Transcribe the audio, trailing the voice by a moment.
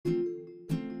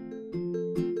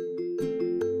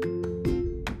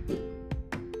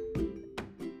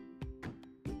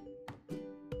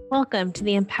Welcome to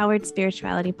the Empowered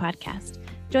Spirituality Podcast.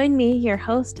 Join me, your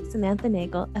host, Samantha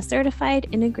Nagel, a certified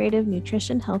integrative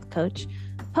nutrition health coach,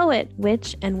 poet,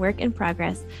 witch, and work in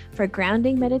progress for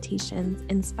grounding meditations,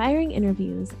 inspiring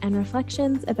interviews, and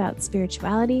reflections about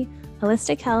spirituality,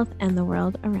 holistic health, and the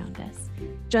world around us.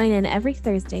 Join in every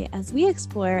Thursday as we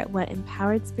explore what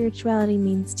empowered spirituality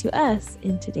means to us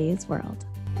in today's world.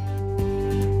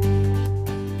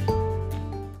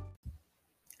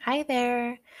 Hi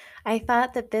there. I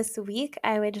thought that this week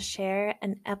I would share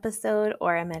an episode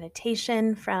or a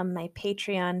meditation from my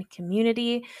Patreon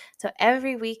community. So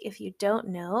every week, if you don't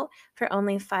know, for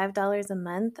only $5 a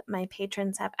month, my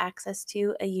patrons have access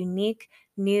to a unique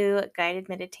new guided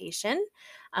meditation.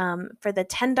 For the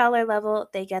 $10 level,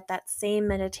 they get that same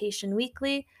meditation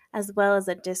weekly, as well as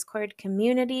a Discord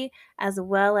community, as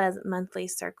well as monthly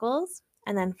circles.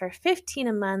 And then for $15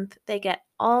 a month, they get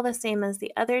all the same as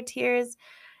the other tiers,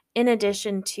 in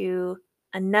addition to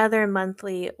another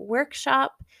monthly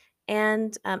workshop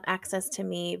and access to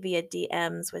me via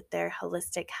DMs with their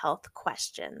holistic health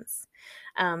questions.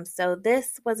 So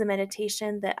this was a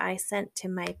meditation that I sent to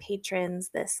my patrons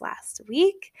this last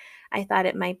week. I thought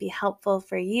it might be helpful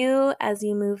for you as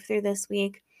you move through this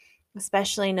week,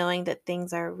 especially knowing that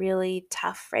things are really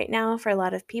tough right now for a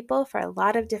lot of people for a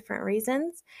lot of different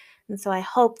reasons. And so I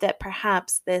hope that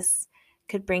perhaps this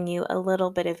could bring you a little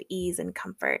bit of ease and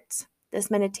comfort. This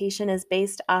meditation is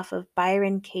based off of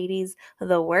Byron Katie's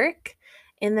The Work.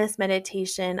 In this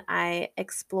meditation, I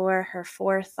explore her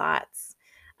four thoughts,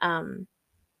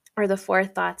 or the four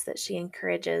thoughts that she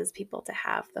encourages people to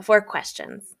have, the four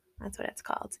questions. That's what it's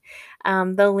called.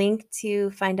 The link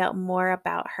to find out more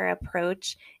about her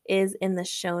approach is in the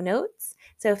show notes.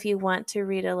 So if you want to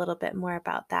read a little bit more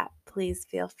about that, please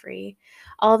feel free.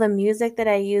 All the music that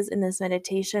I use in this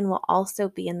meditation will also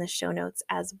be in the show notes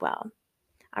as well.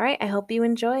 All right, I hope you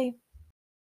enjoy.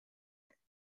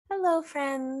 Hello,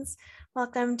 friends.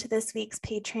 Welcome to this week's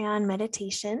Patreon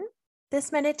meditation.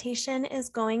 This meditation is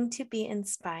going to be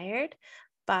inspired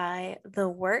by The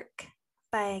Work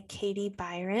by Katie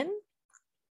Byron,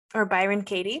 or Byron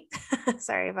Katie.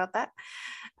 Sorry about that.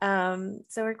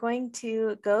 So we're going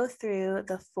to go through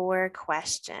the four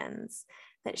questions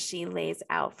that she lays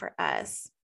out for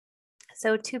us.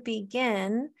 So to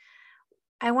begin,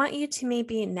 I want you to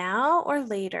maybe now or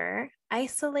later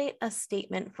isolate a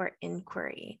statement for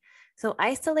inquiry. So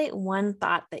isolate one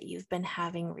thought that you've been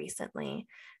having recently.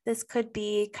 This could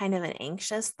be kind of an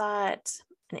anxious thought,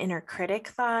 an inner critic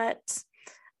thought,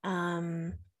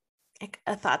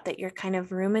 a thought that you're kind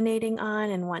of ruminating on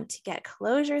and want to get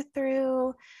closure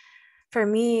through. For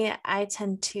me, I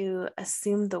tend to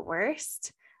assume the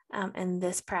worst, and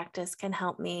this practice can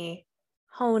help me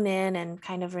hone in and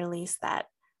kind of release that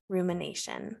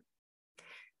rumination.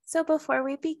 So before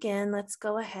we begin, let's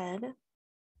go ahead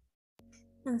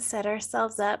and set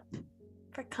ourselves up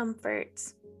for comfort.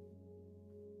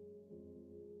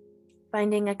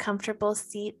 Finding a comfortable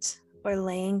seat or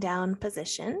laying down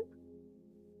position.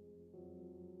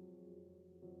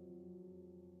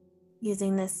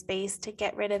 Using this space to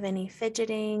get rid of any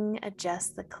fidgeting,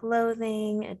 adjust the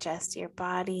clothing, adjust your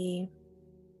body.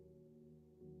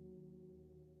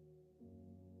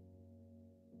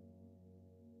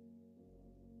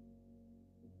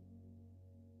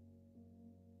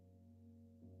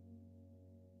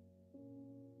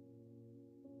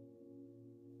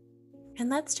 And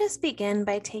let's just begin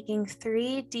by taking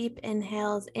 3 deep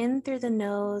inhales in through the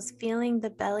nose, feeling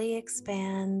the belly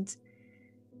expand,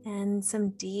 and some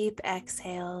deep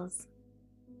exhales.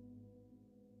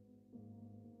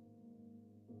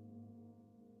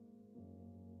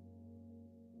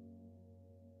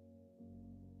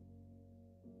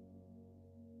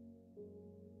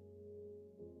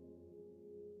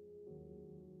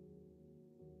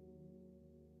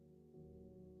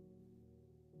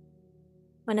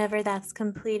 Whenever that's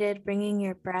completed, bringing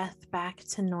your breath back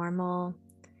to normal.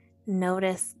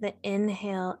 Notice the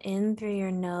inhale in through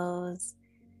your nose.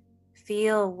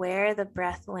 Feel where the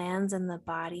breath lands in the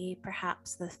body,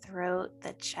 perhaps the throat,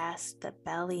 the chest, the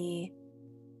belly.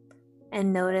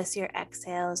 And notice your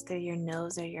exhales through your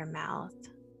nose or your mouth.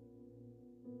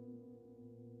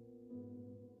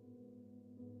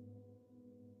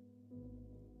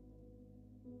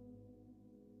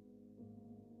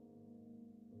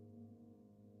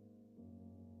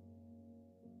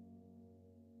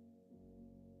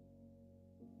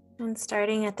 And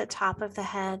starting at the top of the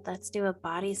head, let's do a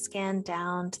body scan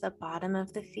down to the bottom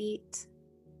of the feet.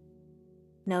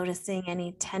 Noticing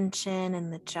any tension in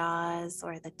the jaws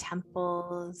or the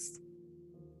temples.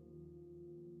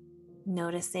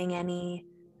 Noticing any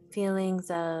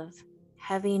feelings of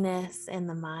heaviness in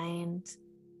the mind,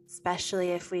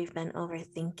 especially if we've been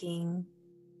overthinking.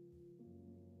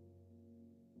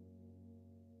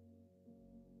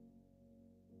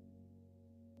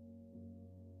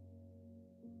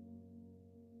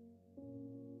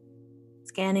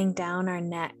 Scanning down our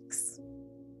necks,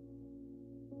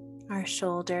 our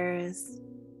shoulders,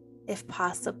 if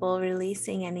possible,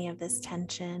 releasing any of this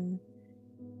tension,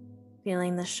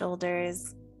 feeling the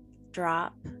shoulders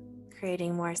drop,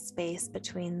 creating more space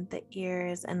between the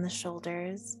ears and the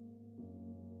shoulders.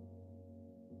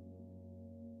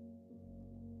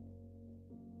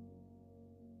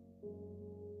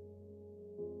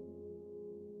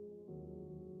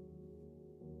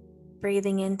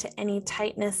 Breathing into any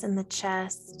tightness in the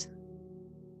chest,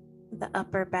 the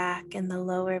upper back and the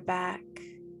lower back.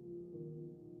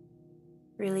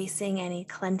 Releasing any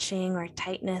clenching or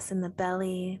tightness in the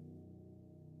belly.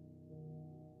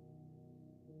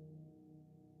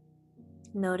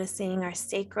 Noticing our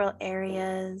sacral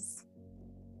areas.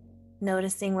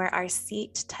 Noticing where our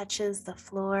seat touches the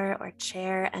floor or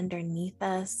chair underneath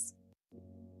us.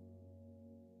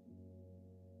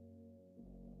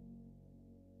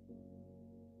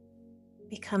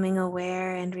 Becoming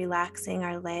aware and relaxing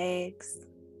our legs,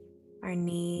 our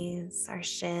knees, our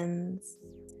shins,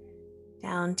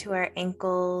 down to our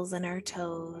ankles and our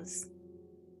toes.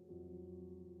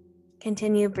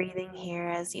 Continue breathing here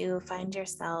as you find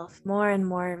yourself more and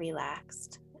more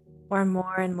relaxed, or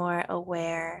more and more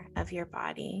aware of your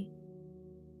body.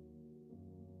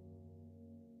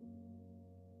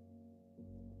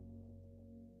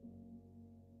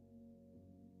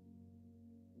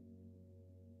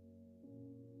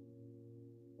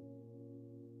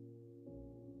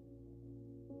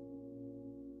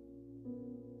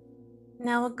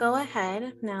 Now we'll go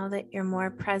ahead, now that you're more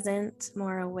present,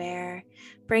 more aware,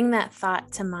 bring that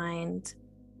thought to mind.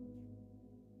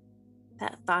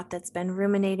 That thought that's been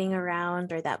ruminating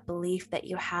around, or that belief that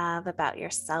you have about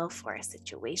yourself or a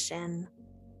situation.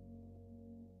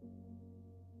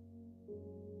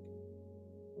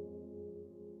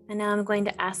 And now I'm going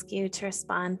to ask you to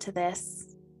respond to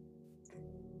this.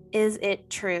 Is it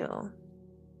true?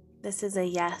 This is a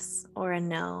yes or a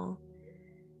no.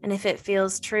 And if it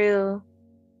feels true,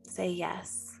 say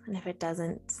yes. And if it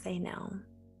doesn't, say no.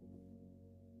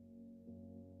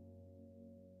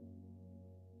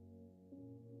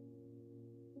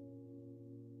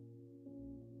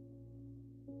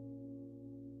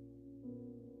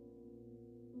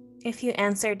 If you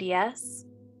answered yes,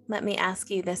 let me ask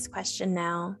you this question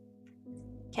now.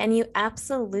 Can you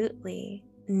absolutely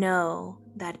know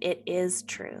that it is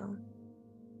true?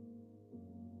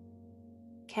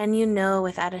 Can you know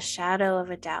without a shadow of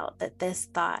a doubt that this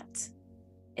thought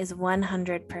is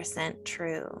 100%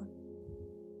 true?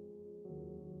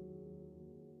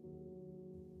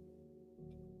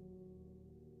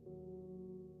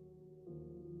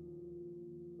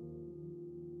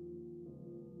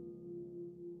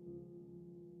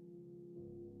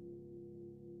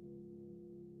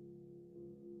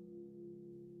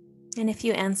 And if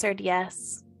you answered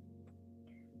yes,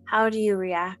 how do you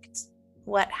react?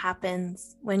 What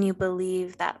happens when you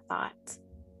believe that thought?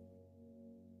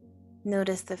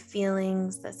 Notice the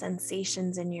feelings, the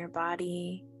sensations in your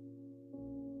body,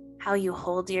 how you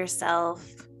hold yourself,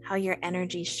 how your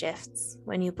energy shifts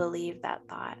when you believe that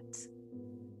thought.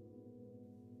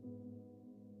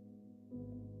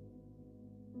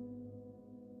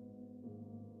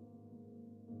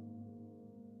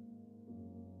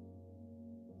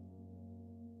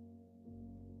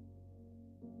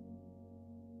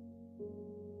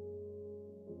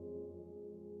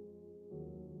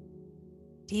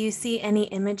 Do you see any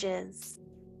images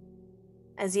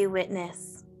as you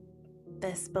witness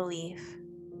this belief?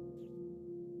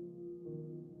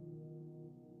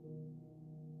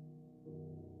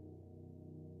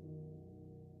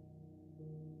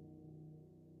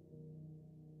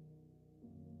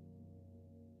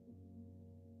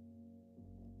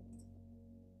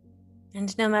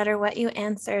 And no matter what you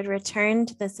answered, return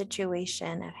to the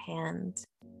situation at hand.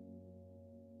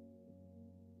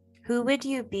 Who would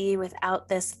you be without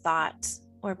this thought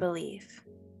or belief?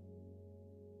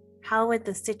 How would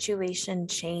the situation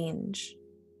change?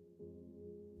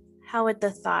 How would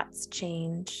the thoughts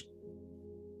change?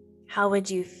 How would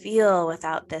you feel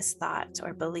without this thought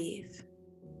or belief?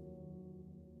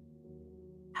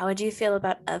 How would you feel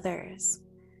about others?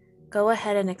 Go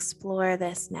ahead and explore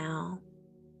this now.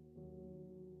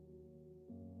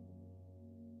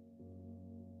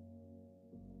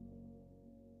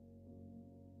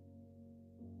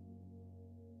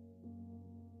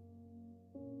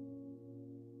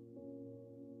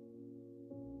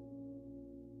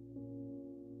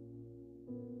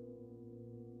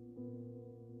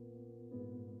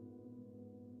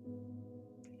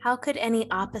 How could any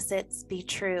opposites be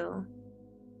true?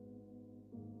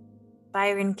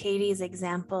 Byron Katie's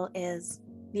example is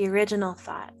the original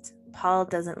thought, Paul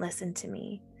doesn't listen to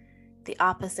me. The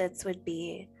opposites would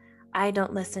be, I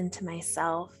don't listen to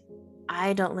myself,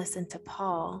 I don't listen to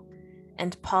Paul,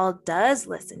 and Paul does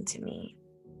listen to me.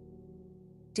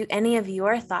 Do any of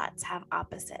your thoughts have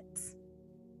opposites?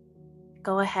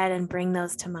 Go ahead and bring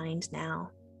those to mind now.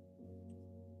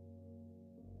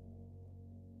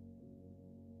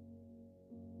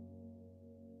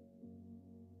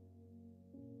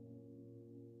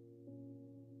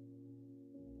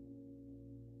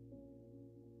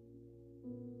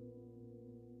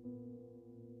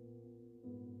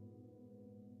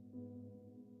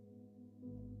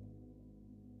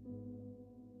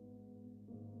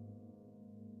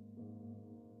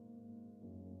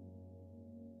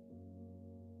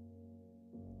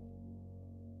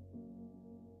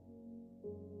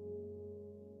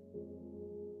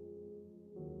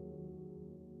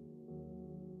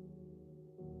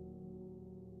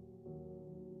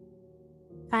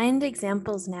 Find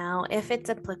examples now, if it's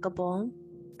applicable,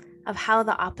 of how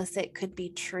the opposite could be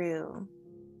true.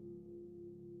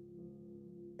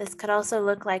 This could also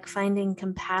look like finding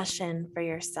compassion for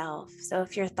yourself. So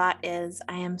if your thought is,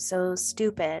 I am so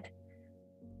stupid,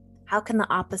 how can the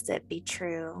opposite be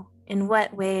true? In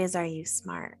what ways are you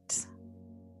smart?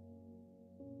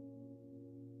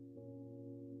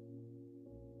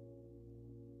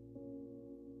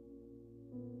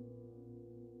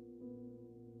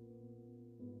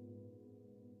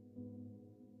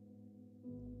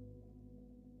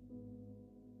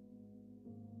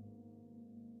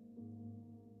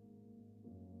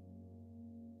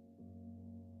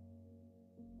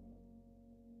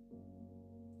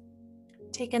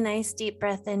 Take a nice deep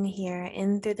breath in here,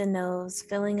 in through the nose,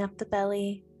 filling up the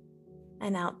belly,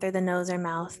 and out through the nose or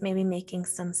mouth, maybe making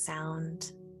some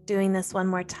sound. Doing this one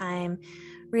more time,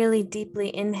 really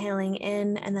deeply inhaling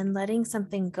in and then letting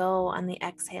something go on the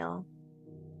exhale.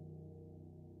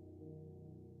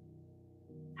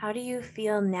 How do you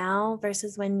feel now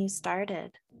versus when you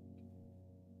started?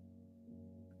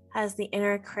 Has the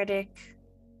inner critic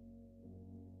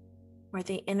or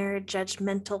the inner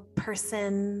judgmental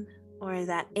person or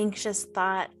that anxious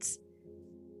thought,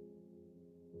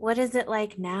 what is it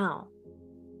like now?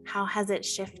 How has it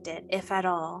shifted, if at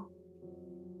all?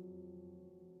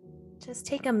 Just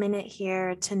take a minute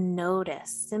here to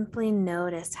notice, simply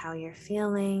notice how you're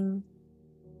feeling,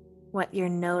 what you're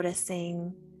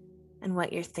noticing, and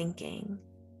what you're thinking,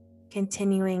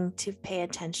 continuing to pay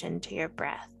attention to your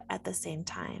breath at the same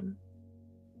time.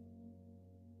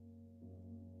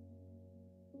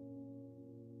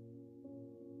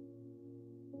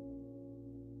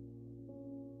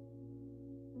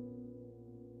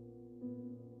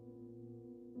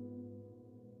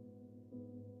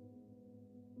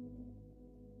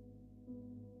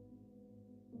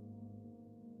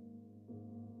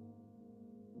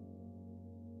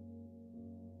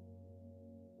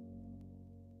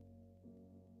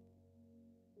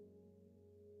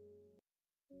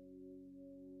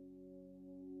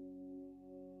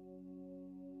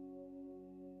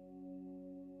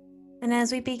 And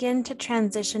as we begin to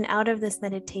transition out of this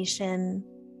meditation,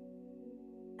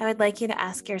 I would like you to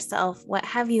ask yourself, what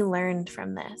have you learned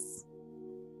from this?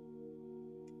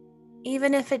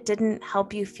 Even if it didn't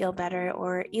help you feel better,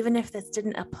 or even if this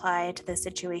didn't apply to the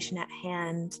situation at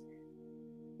hand,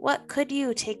 what could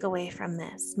you take away from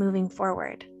this moving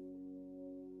forward?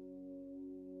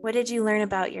 What did you learn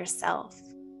about yourself?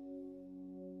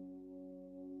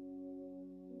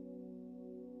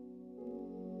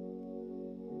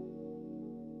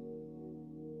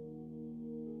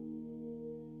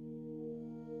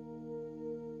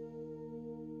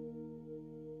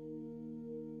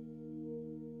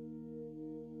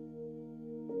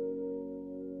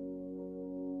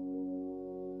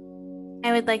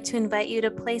 I would like to invite you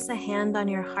to place a hand on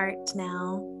your heart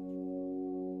now,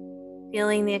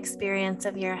 feeling the experience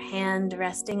of your hand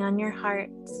resting on your heart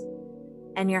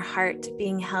and your heart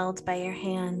being held by your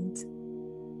hand.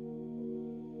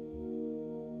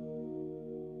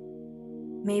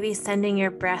 Maybe sending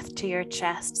your breath to your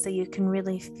chest so you can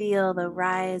really feel the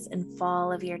rise and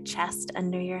fall of your chest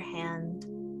under your hand.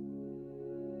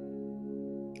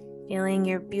 Feeling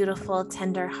your beautiful,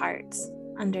 tender heart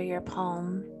under your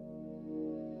palm.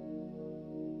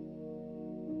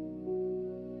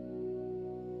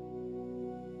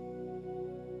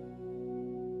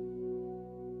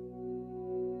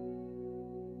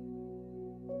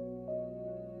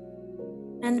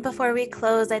 And before we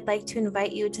close, I'd like to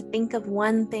invite you to think of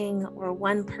one thing or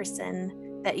one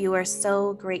person that you are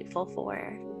so grateful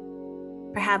for.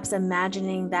 Perhaps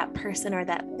imagining that person or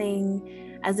that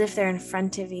thing as if they're in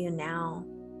front of you now,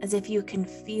 as if you can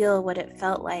feel what it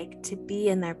felt like to be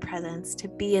in their presence, to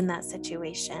be in that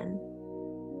situation.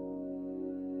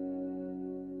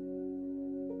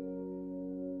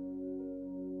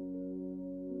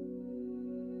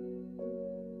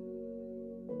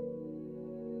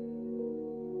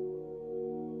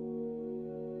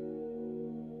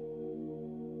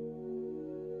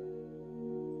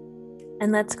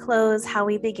 And let's close how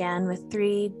we began with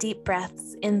 3 deep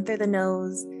breaths in through the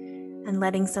nose and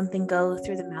letting something go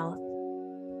through the mouth.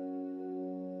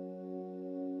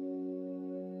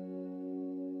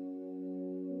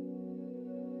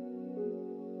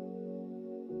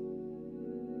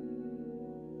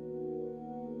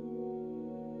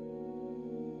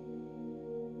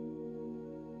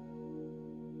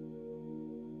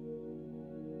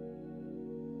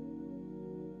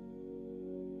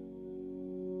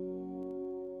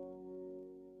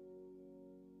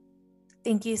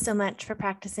 Thank you so much for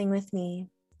practicing with me.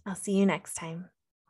 I'll see you next time.